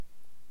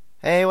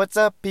Hey, what's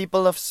up,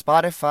 people of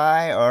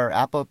Spotify or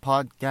Apple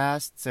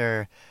Podcasts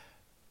or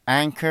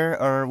Anchor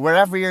or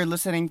wherever you're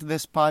listening to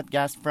this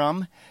podcast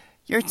from?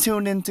 You're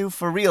tuned into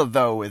For Real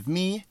Though with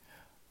me,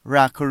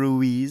 Rako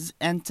Ruiz,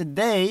 and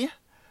today,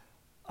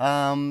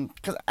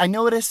 cause I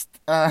noticed,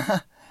 I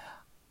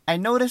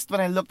noticed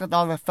when I looked at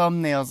all the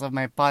thumbnails of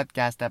my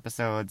podcast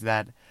episodes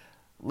that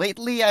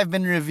lately I've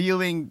been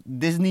reviewing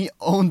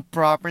Disney-owned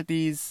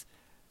properties,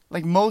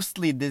 like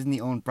mostly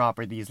Disney-owned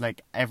properties. Like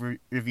I've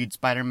reviewed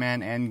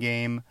Spider-Man,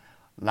 Endgame,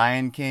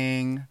 Lion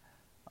King,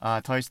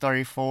 Toy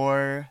Story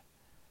 4.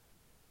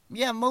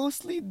 Yeah,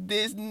 mostly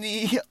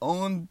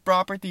Disney-owned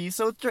properties.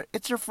 So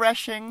it's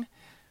refreshing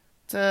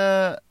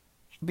to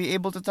be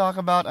able to talk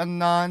about a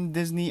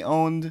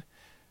non-Disney-owned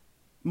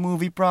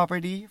movie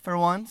property for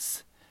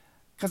once.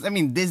 Because I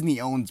mean, Disney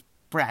owns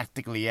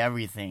practically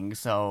everything.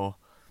 So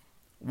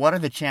what are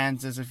the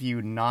chances of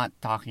you not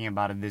talking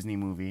about a Disney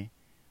movie?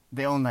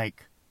 They own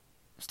like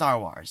Star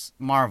Wars,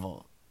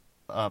 Marvel,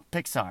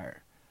 Pixar,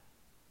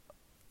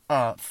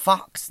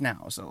 Fox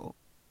now. So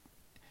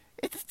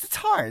it's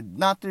hard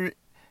not to.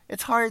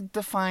 It's hard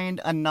to find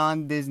a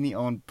non-Disney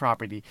owned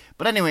property.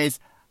 But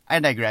anyways, I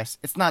digress.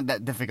 It's not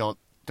that difficult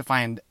to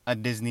find a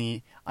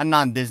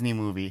non-Disney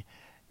movie.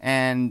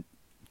 And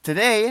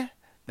today,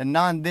 the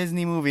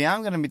non-Disney movie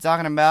I'm gonna be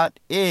talking about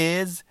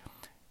is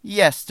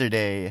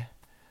Yesterday.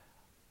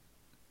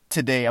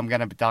 Today I'm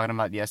gonna be talking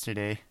about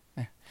Yesterday.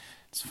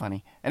 It's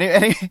funny.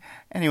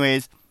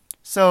 Anyways,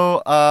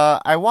 so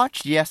I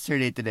watched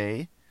Yesterday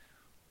today.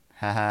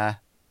 Haha,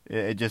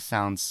 it just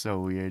sounds so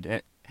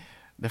weird.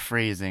 The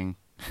phrasing.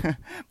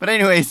 But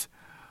anyways,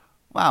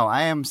 wow,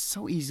 I am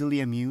so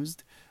easily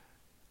amused.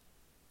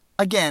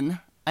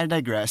 Again, I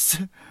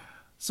digress.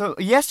 So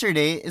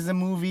Yesterday is a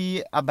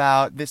movie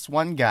about this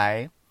one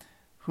guy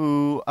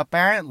who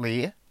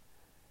apparently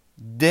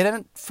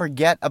didn't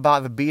forget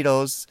about the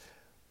Beatles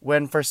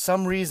when for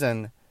some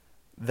reason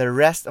the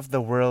rest of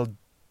the world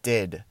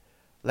did.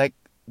 Like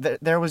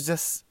there was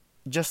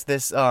just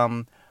this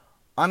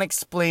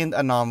unexplained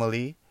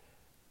anomaly,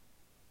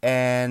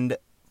 and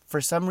for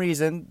some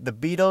reason the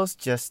Beatles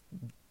just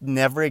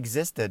never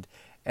existed.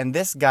 And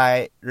this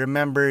guy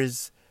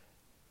remembers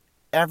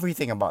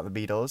everything about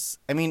the Beatles.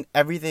 I mean,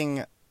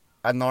 everything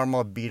a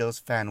normal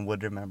Beatles fan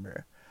would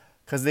remember.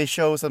 Because they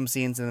show some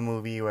scenes in the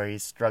movie where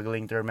he's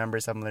struggling to remember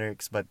some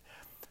lyrics, but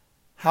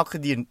how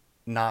could you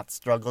not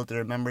struggle to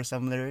remember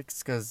some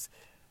lyrics? Because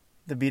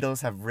the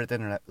Beatles have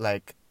written,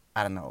 like,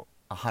 I don't know,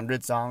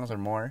 100 songs or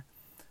more.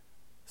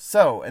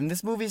 So, and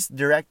this movie's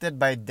directed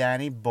by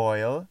Danny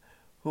Boyle,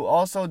 who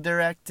also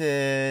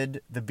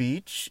directed The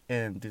Beach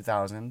in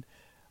 2000.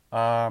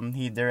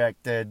 He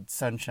directed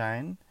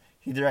Sunshine.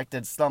 He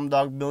directed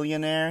Slumdog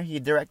Millionaire. He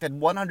directed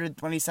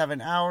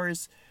 127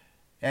 Hours.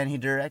 And he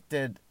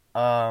directed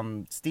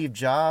Steve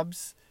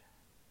Jobs.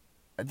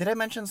 Did I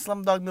mention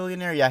Slumdog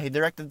Millionaire? Yeah, he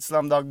directed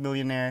Slumdog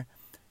Millionaire.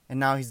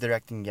 And now he's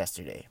directing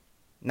Yesterday.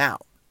 Now,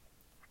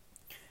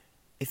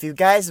 if you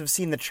guys have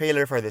seen the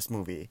trailer for this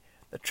movie,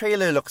 the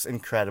trailer looks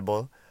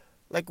incredible.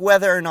 Like,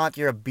 whether or not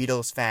you're a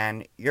Beatles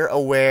fan, you're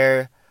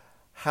aware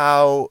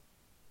how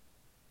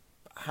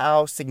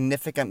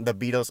significant the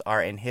Beatles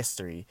are in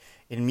history,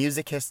 in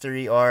music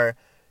history, or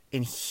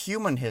in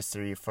human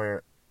history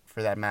for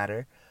that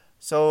matter.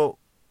 So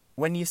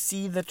when you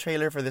see the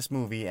trailer for this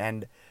movie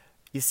and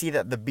you see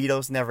that the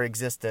Beatles never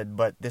existed,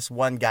 but this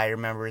one guy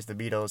remembers the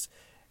Beatles,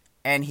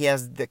 and he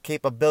has the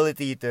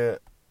capability to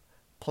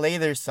play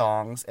their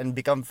songs and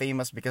become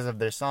famous because of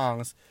their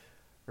songs,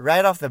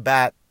 right off the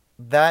bat,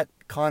 that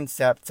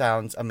concept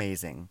sounds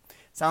amazing.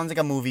 Sounds like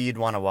a movie you'd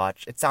want to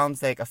watch. It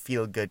sounds like a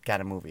feel-good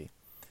kind of movie.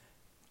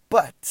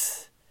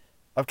 But,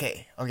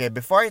 okay,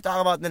 before I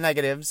talk about the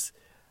negatives,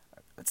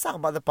 let's talk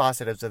about the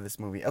positives of this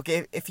movie.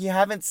 Okay, if you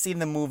haven't seen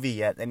the movie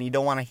yet and you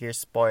don't want to hear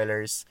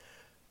spoilers,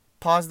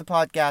 pause the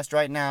podcast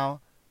right now,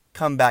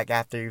 come back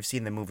after you've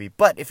seen the movie.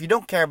 But if you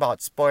don't care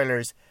about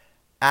spoilers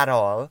at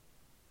all,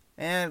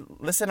 and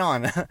listen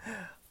on.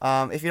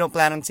 If you don't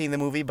plan on seeing the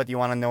movie but you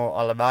want to know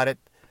all about it,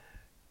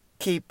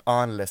 keep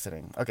on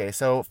listening. Okay,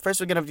 so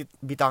first we're going to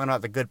be talking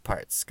about the good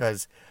parts,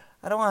 because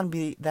I don't want to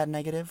be that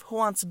negative. Who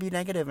wants to be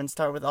negative and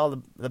start with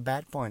all the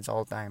bad points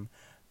all the time?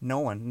 No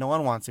one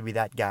wants to be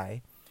that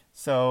guy.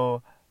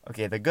 So,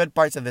 okay, the good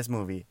parts of this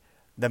movie.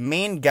 The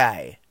main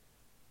guy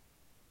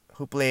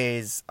who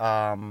plays,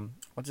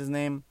 what's his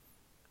name?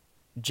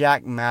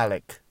 Jack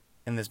Malik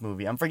in this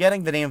movie. I'm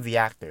forgetting the name of the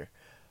actor.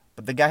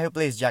 But the guy who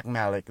plays Jack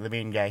Malik, the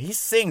main guy, he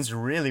sings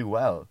really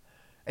well.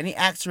 And he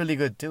acts really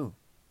good too.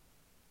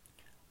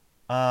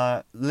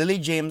 Lily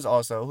James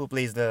also, who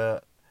plays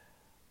the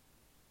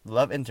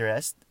love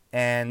interest.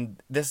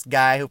 And this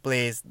guy who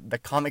plays the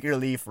comic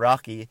relief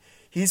Rocky,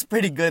 he's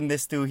pretty good in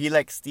this too. He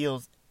like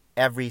steals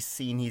every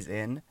scene he's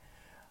in.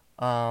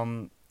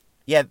 Yeah,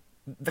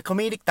 the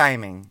comedic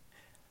timing.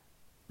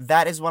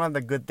 That is one of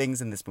the good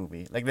things in this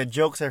movie. Like, the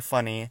jokes are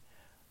funny.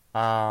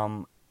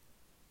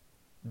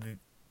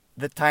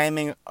 The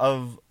timing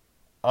of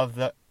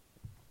the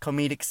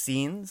comedic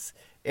scenes,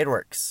 it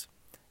works.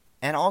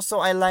 And also,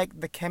 I like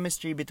the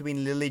chemistry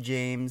between Lily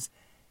James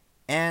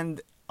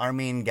and our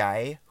main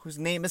guy, whose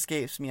name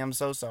escapes me. I'm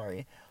so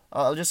sorry.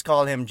 I'll just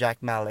call him Jack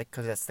Malik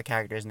because that's the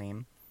character's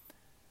name.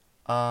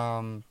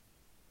 Um,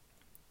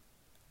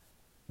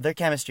 their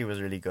chemistry was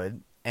really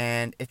good,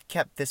 and it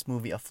kept this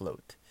movie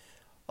afloat.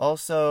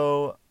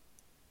 Also,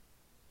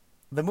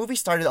 the movie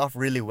started off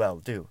really well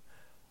too.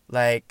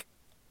 Like,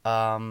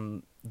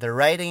 the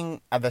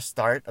writing at the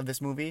start of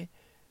this movie,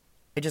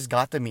 it just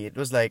got to me. It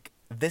was like,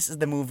 this is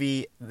the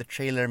movie the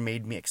trailer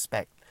made me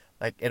expect.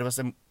 Like, it was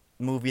a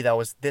movie that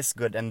was this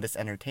good and this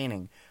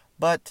entertaining.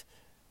 But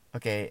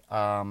okay,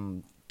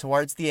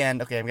 towards the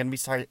end, okay, I'm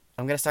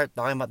gonna start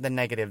talking about the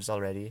negatives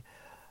already.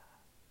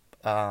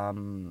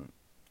 Um,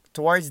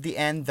 Towards the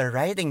end, the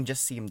writing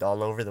just seemed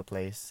all over the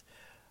place.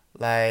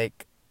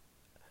 Like,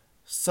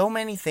 so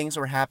many things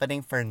were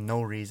happening for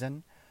no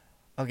reason.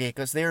 Okay,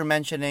 because they were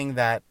mentioning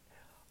that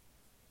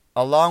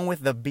along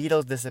with the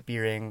Beatles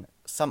disappearing,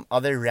 some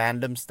other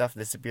random stuff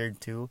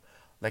disappeared too.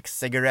 Like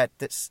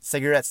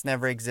cigarettes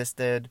never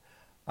existed.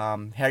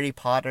 Harry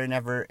Potter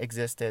never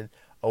existed.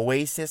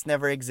 Oasis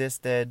never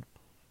existed.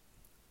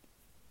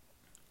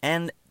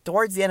 And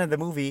towards the end of the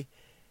movie,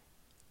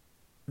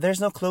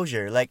 there's no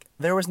closure. Like,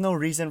 there was no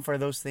reason for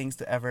those things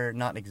to ever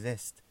not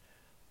exist.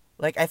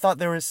 Like, I thought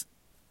there was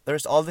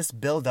all this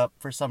build up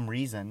for some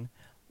reason.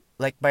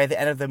 Like, by the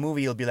end of the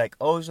movie, you'll be like,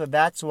 oh, so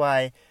that's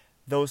why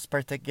those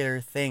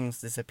particular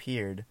things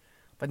disappeared.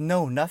 But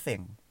no,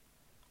 nothing.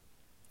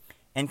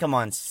 And come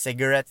on,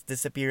 cigarettes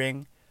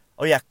disappearing.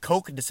 Oh yeah,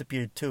 Coke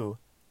disappeared too.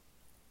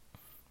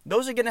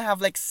 Those are gonna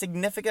have like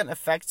significant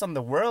effects on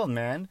the world,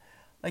 man.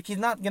 Like, he's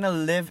not gonna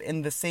live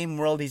in the same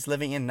world he's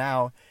living in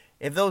now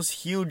if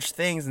those huge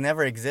things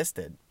never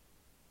existed.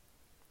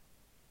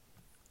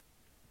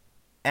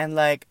 And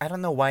like, I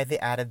don't know why they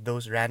added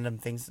those random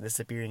things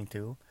disappearing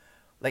too.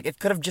 Like, it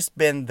could have just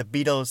been the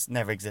Beatles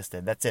never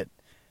existed. That's it.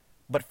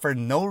 But for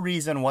no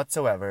reason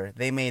whatsoever,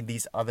 they made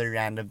these other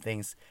random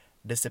things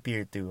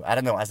disappear too. I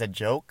don't know, as a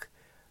joke.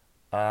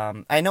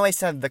 I know I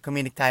said the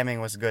comedic timing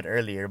was good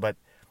earlier, but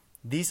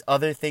these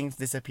other things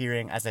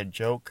disappearing as a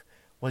joke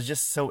was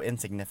just so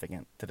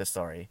insignificant to the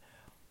story.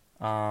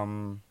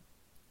 Um,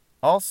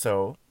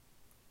 Also,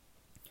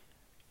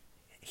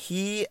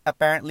 he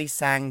apparently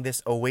sang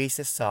this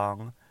Oasis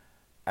song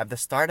at the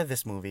start of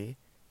this movie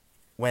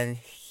when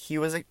he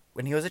was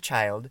a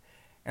child,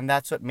 and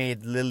that's what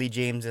made Lily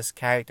James's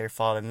character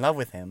fall in love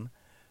with him,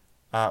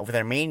 with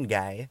our main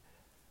guy.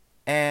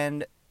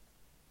 And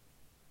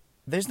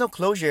there's no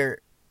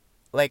closure,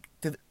 like,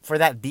 for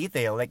that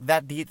detail. Like,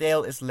 that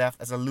detail is left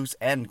as a loose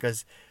end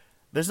because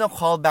there's no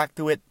callback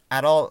to it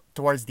at all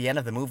towards the end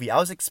of the movie. I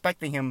was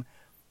expecting him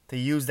to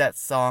use that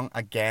song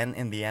again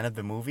in the end of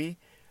the movie.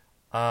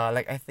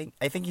 Like, I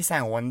think he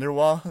sang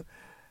Wonderwall.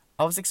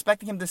 I was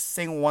expecting him to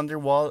sing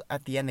Wonderwall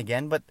at the end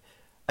again, but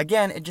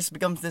again, it just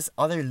becomes this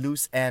other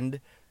loose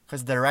end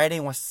because the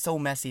writing was so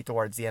messy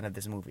towards the end of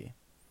this movie.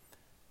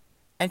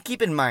 And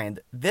keep in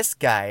mind, this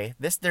guy,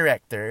 this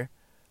director,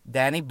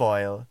 Danny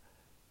Boyle,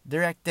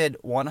 directed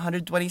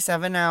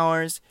 127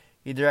 Hours.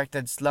 He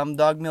directed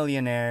Slumdog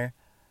Millionaire.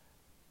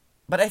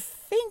 But I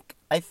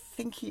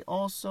think he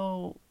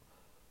also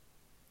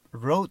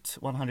wrote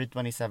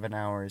 127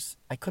 Hours.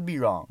 I could be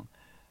wrong.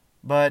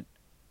 But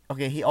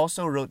okay, he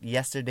also wrote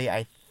Yesterday,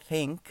 I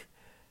think.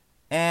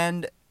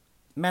 And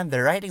man,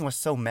 the writing was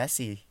so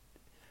messy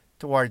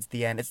towards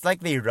the end. It's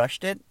like they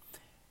rushed it.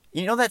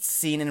 You know that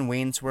scene in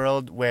Wayne's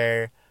World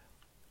where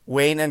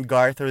Wayne and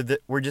Garth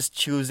were just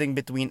choosing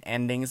between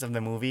endings of the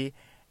movie,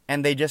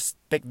 and they just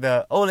picked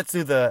let's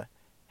do the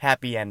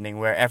happy ending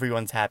where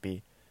everyone's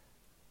happy.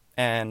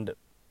 And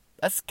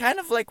that's kind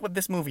of like what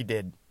this movie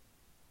did.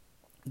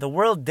 The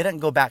world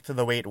didn't go back to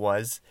the way it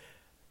was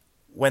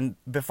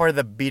before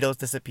the Beatles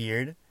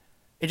disappeared.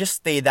 It just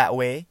stayed that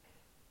way.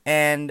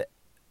 And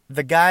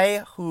the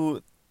guy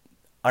who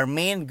our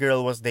main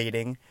girl was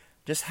dating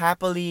just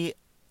happily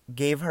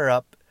gave her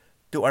up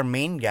to our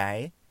main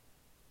guy,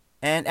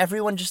 and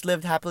everyone just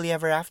lived happily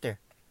ever after.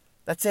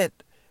 That's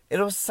it. It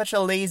was such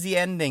a lazy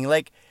ending.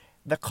 Like,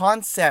 the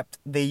concept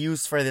they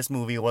used for this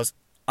movie was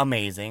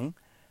amazing,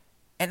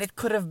 and it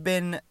could have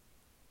been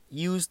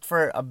used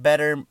for a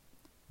better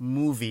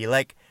movie.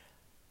 Like,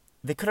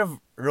 they could have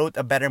wrote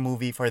a better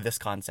movie for this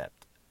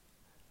concept.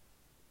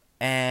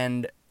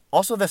 And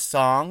also the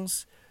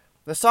songs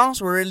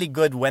were really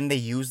good when they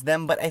used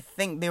them, but I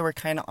think they were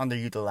kind of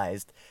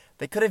underutilized.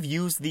 They could have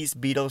used these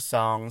Beatles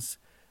songs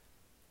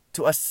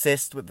to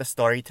assist with the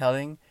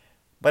storytelling,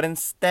 but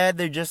instead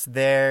they're just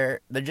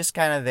there. They're just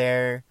kind of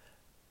there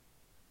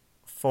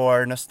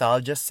for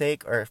nostalgia's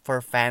sake or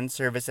for fan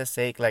service's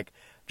sake, like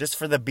just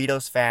for the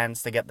Beatles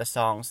fans to get the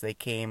songs they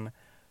came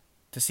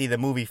to see the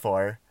movie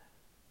for.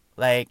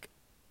 Like,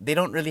 they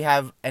don't really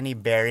have any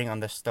bearing on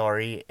the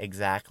story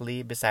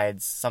exactly,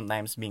 besides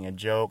sometimes being a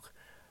joke.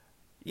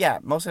 Yeah,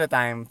 most of the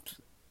time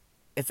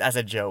it's as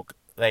a joke.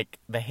 Like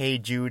the Hey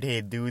Jude,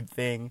 Hey Dude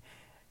thing.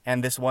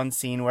 And this one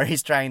scene where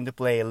he's trying to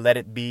play Let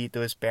It Be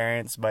to his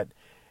parents, but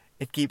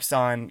it keeps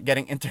on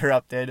getting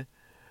interrupted.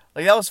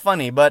 Like, that was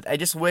funny, but I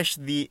just wish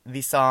the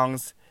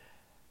songs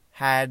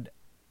had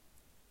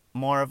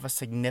more of a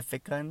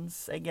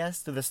significance, I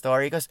guess, to the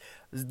story because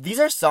these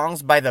are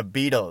songs by the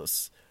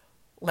Beatles.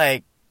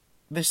 Like,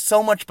 there's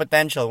so much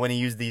potential when you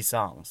use these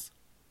songs,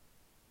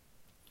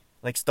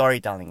 like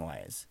storytelling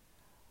wise.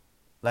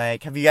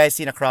 Like, have you guys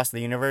seen Across the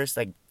Universe?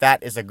 Like,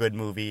 that is a good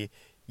movie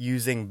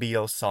using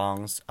Beatles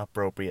songs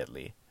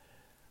appropriately.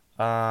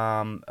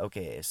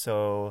 Okay,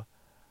 so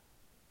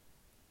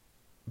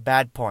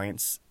bad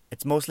points.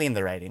 It's mostly in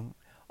the writing.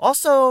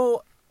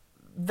 Also,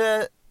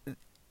 the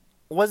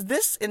was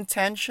this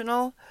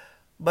intentional?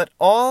 But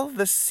all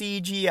the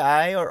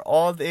CGI or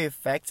all the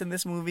effects in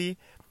this movie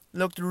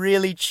looked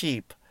really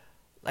cheap.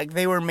 Like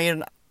they were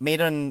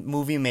made on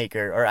Movie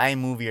Maker or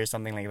iMovie or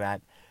something like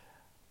that.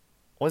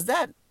 Was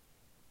that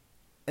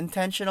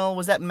intentional?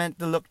 Was that meant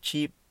to look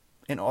cheap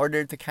in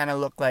order to kind of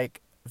look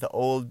like the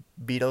old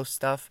Beatles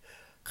stuff?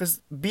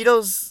 Because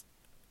Beatles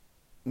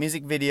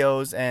music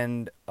videos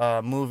and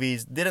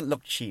movies didn't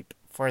look cheap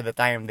for the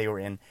time they were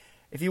in.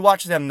 If you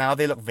watch them now,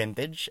 they look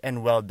vintage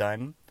and well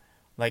done,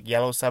 like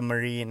Yellow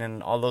Submarine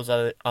and all those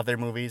other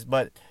movies.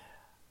 But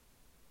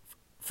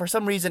for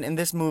some reason, in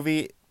this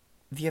movie,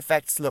 the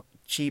effects look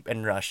cheap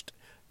and rushed,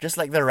 just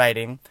like the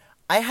writing.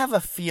 I have a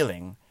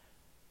feeling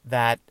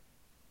that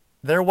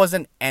there was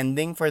an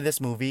ending for this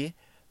movie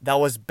that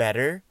was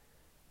better,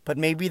 but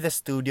maybe the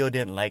studio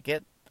didn't like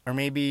it, or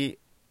maybe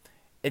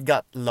it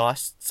got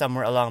lost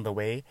somewhere along the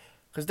way,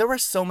 because there were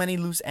so many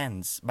loose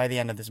ends by the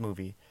end of this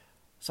movie.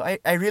 So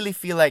I really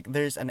feel like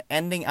there's an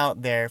ending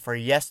out there for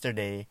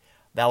Yesterday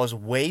that was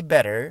way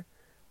better,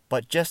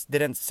 but just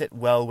didn't sit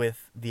well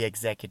with the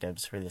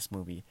executives for this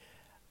movie.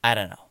 I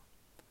don't know.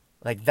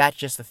 Like, that's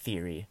just a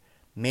theory.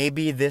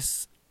 Maybe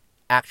this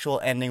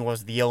actual ending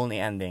was the only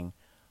ending.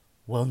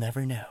 We'll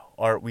never know.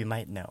 Or we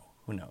might know.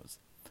 Who knows?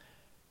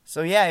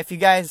 So yeah, if you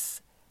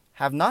guys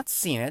have not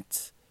seen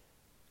it,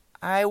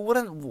 I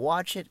wouldn't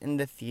watch it in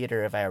the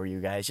theater if I were you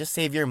guys. Just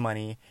save your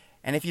money.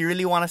 And if you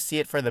really want to see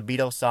it for the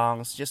Beatles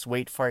songs, just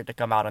wait for it to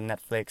come out on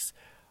Netflix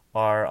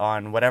or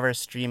on whatever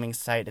streaming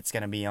site it's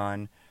going to be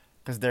on.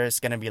 Because there's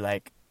going to be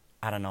like,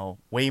 I don't know,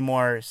 way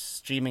more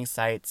streaming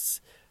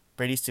sites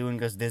pretty soon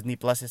because Disney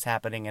Plus is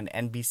happening and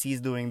NBC is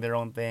doing their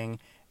own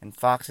thing and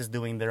Fox is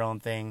doing their own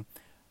thing.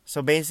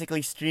 So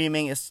basically,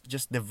 streaming is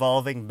just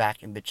devolving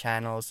back into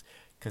channels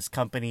because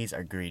companies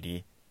are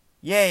greedy.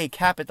 Yay,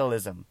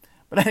 capitalism.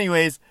 But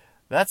anyways,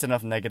 that's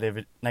enough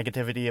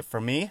negativity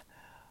for me.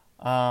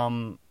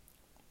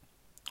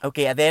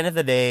 Okay, at the end of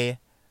the day,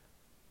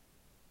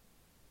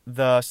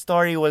 the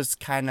story was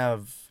kind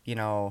of,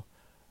 kind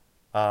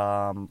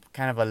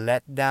of a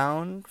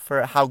letdown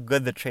for how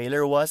good the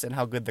trailer was and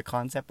how good the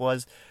concept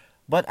was.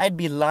 But I'd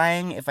be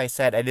lying if I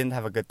said I didn't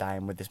have a good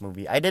time with this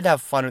movie. I did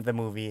have fun with the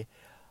movie.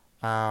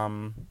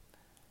 The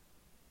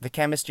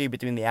chemistry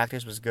between the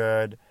actors was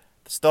good.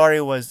 The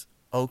story was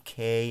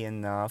okay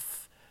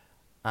enough.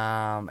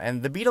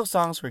 And the Beatles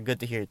songs were good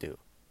to hear too.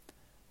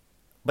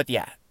 But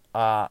yeah,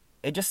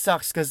 it just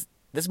sucks because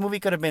this movie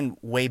could have been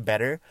way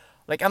better.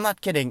 Like, I'm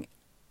not kidding.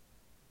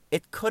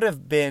 It could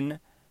have been...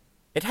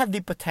 It had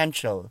the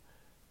potential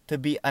to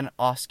be an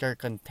Oscar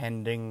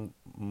contending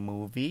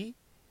movie.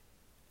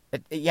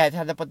 It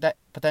had the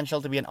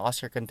potential to be an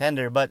Oscar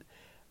contender, but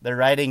the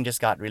writing just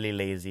got really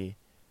lazy.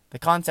 The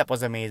concept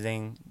was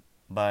amazing,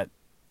 but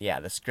yeah,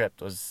 the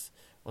script was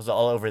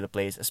all over the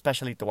place,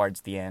 especially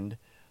towards the end.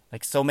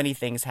 Like, so many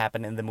things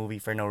happened in the movie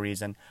for no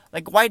reason.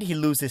 Like, why did he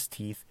lose his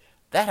teeth?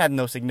 That had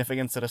no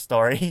significance to the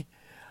story.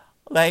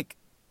 Like,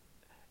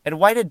 and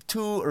why did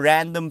two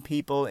random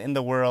people in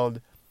the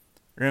world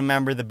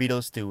remember the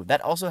Beatles too?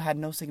 That also had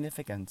no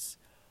significance.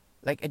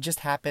 Like, it just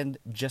happened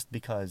just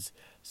because.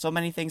 So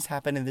many things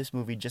happen in this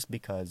movie just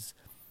because.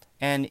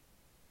 And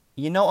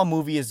you know a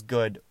movie is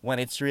good when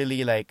it's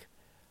really, like,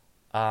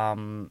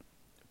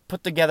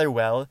 put together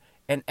well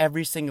and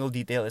every single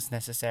detail is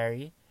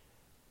necessary.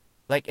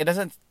 Like, it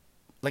doesn't...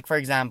 Like, for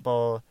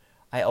example,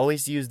 I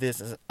always use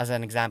this as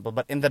an example,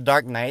 but in The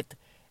Dark Knight,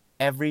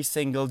 every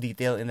single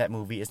detail in that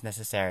movie is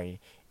necessary.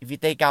 If you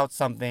take out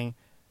something,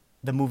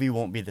 the movie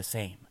won't be the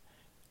same.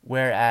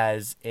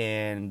 Whereas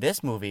in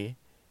this movie,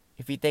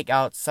 if you take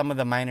out some of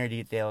the minor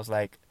details,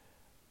 like,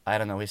 I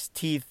don't know, his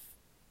teeth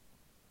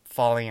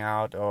falling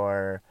out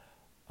or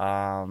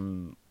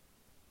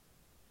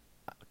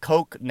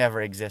Coke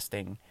never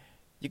existing,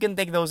 you can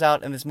take those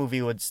out and this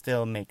movie would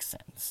still make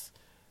sense.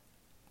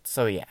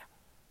 So yeah,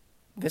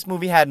 this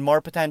movie had more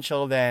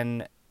potential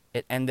than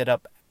it ended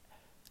up,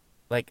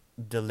 like,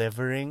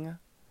 delivering,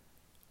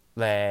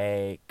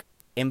 like,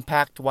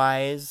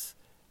 impact-wise.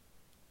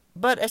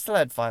 But I still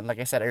had fun, like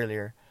I said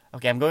earlier.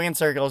 Okay, I'm going in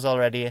circles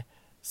already.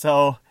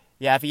 So,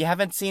 yeah, if you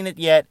haven't seen it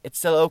yet, it's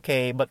still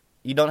okay, but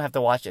you don't have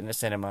to watch it in the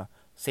cinema.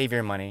 Save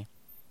your money.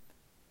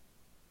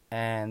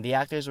 And the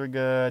actors were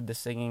good, the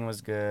singing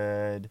was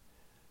good,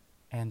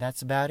 and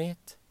that's about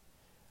it.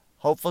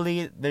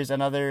 Hopefully, there's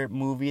another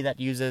movie that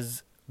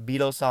uses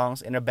Beatles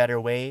songs in a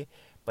better way.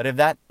 But if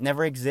that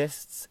never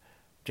exists,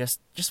 just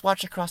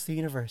watch Across the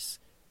Universe.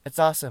 It's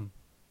awesome.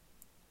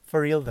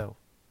 For real, though.